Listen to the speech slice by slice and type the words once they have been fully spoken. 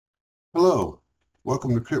Hello,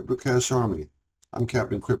 welcome to Crypto Cash Army. I'm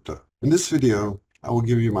Captain Crypto. In this video, I will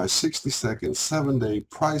give you my 60-second 7-day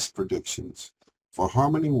price predictions for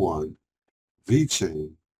Harmony One,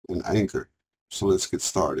 Vechain, and ANKR. So let's get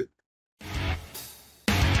started.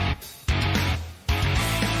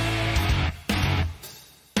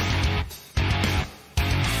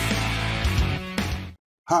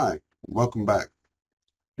 Hi, welcome back.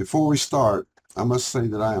 Before we start, I must say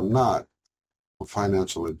that I am not a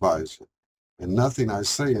financial advisor, and nothing I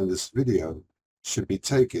say in this video should be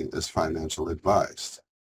taken as financial advice.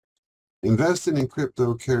 Investing in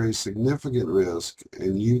crypto carries significant risk,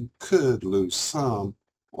 and you could lose some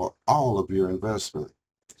or all of your investment.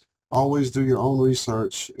 Always do your own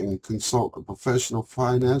research and consult a professional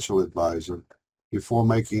financial advisor before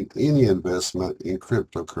making any investment in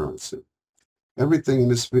cryptocurrency. Everything in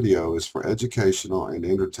this video is for educational and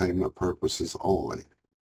entertainment purposes only.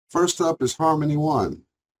 First up is Harmony One.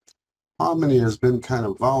 Harmony has been kind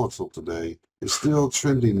of volatile today. It's still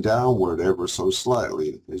trending downward ever so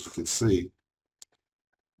slightly, as you can see.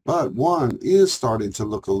 But One is starting to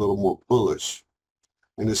look a little more bullish,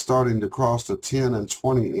 and is starting to cross the 10 and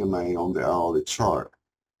 20 MA on the hourly chart.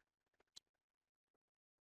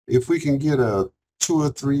 If we can get a 2 or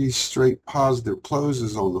 3 straight positive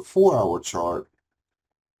closes on the 4-hour chart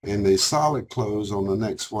and a solid close on the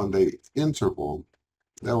next 1-day interval,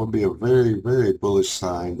 that would be a very, very bullish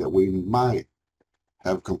sign that we might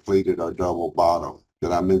have completed our double bottom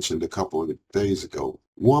that I mentioned a couple of days ago.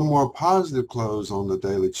 One more positive close on the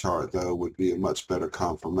daily chart, though, would be a much better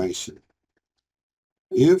confirmation.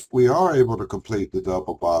 If we are able to complete the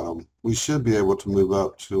double bottom, we should be able to move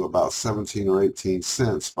up to about 17 or 18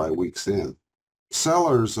 cents by week's end.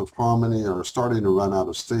 Sellers of Harmony are starting to run out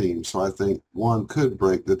of steam, so I think One could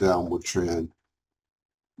break the downward trend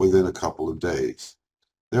within a couple of days.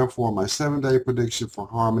 Therefore, my 7-day prediction for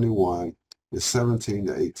Harmony One is 17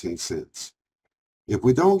 to 18 cents. If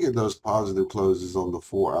we don't get those positive closes on the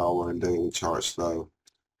 4-hour and daily charts, though,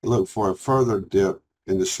 look for a further dip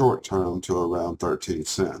in the short term to around 13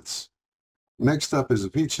 cents. Next up is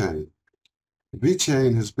Vechain.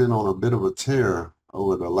 Vechain has been on a bit of a tear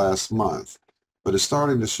over the last month, but is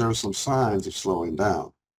starting to show some signs of slowing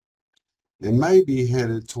down. It may be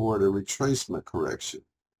headed toward a retracement correction.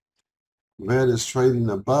 VET is trading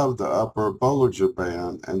above the upper Bollinger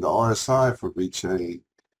Band, and the RSI for Vechain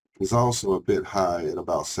is also a bit high at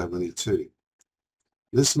about 72.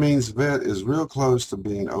 This means VET is real close to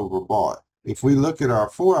being overbought. If we look at our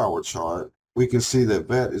 4-hour chart, we can see that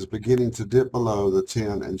VET is beginning to dip below the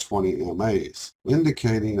 10 and 20 MAs,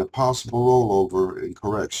 indicating a possible rollover in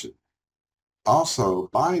correction. Also,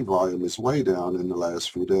 buying volume is way down in the last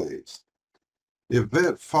few days. If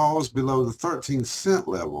VET falls below the 13-cent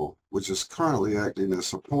level, which is currently acting as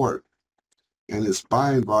support, and its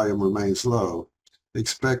buying volume remains low,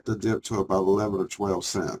 expect a dip to about 11 or 12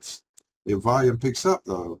 cents. If volume picks up,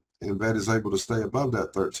 though, and VET is able to stay above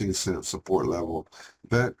that 13-cent support level,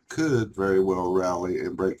 VET could very well rally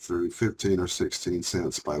and break through 15 or 16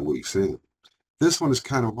 cents by week's end. This one is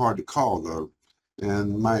kind of hard to call, though,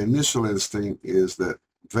 and my initial instinct is that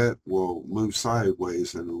VET will move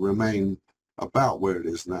sideways and remain about where it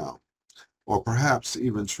is now, or perhaps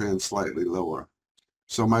even trend slightly lower.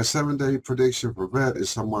 So my 7-day prediction for VET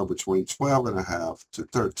is somewhere between 12.5 to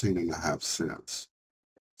 13.5 cents.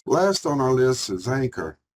 Last on our list is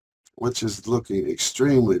ANKR, which is looking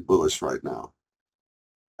extremely bullish right now.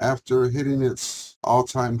 After hitting its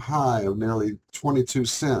all-time high of nearly 22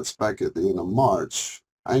 cents back at the end of March,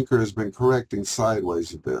 ANKR has been correcting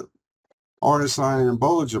sideways a bit. RSI and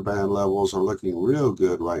Bollinger Band levels are looking real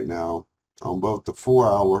good right now on both the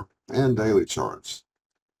 4-hour and daily charts.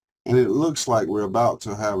 And it looks like we're about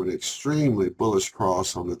to have an extremely bullish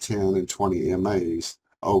cross on the 10 and 20 MAs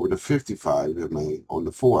over the 55 MA on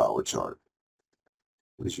the 4-hour chart,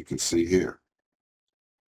 as you can see here.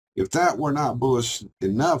 If that were not bullish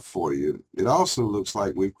enough for you, it also looks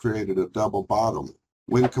like we've created a double bottom.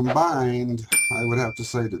 When combined, I would have to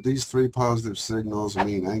say that these 3 positive signals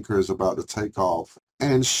mean ANKR is about to take off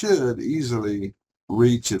and should easily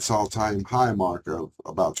reach its all-time high mark of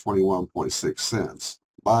about 21.6 cents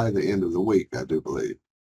by the end of the week, I do believe.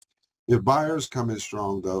 If buyers come in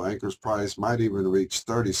strong, though, ANKR's price might even reach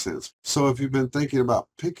 30 cents. So if you've been thinking about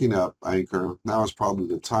picking up ANKR, now is probably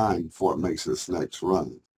the time before it makes its next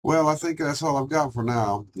run. Well, I think that's all I've got for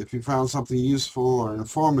now. If you found something useful or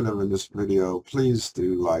informative in this video, please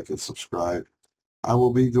do like and subscribe. I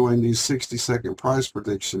will be doing these 60-second price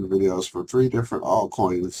prediction videos for 3 different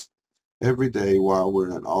altcoins every day while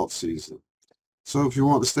we're in alt season. So if you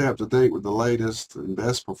want to stay up to date with the latest and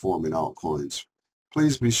best performing altcoins,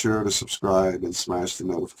 Please be sure to subscribe and smash the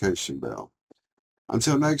notification bell.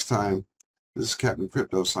 Until next time, this is Captain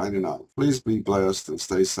Crypto signing out. Please be blessed and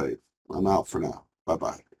stay safe. I'm out for now.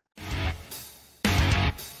 Bye-bye.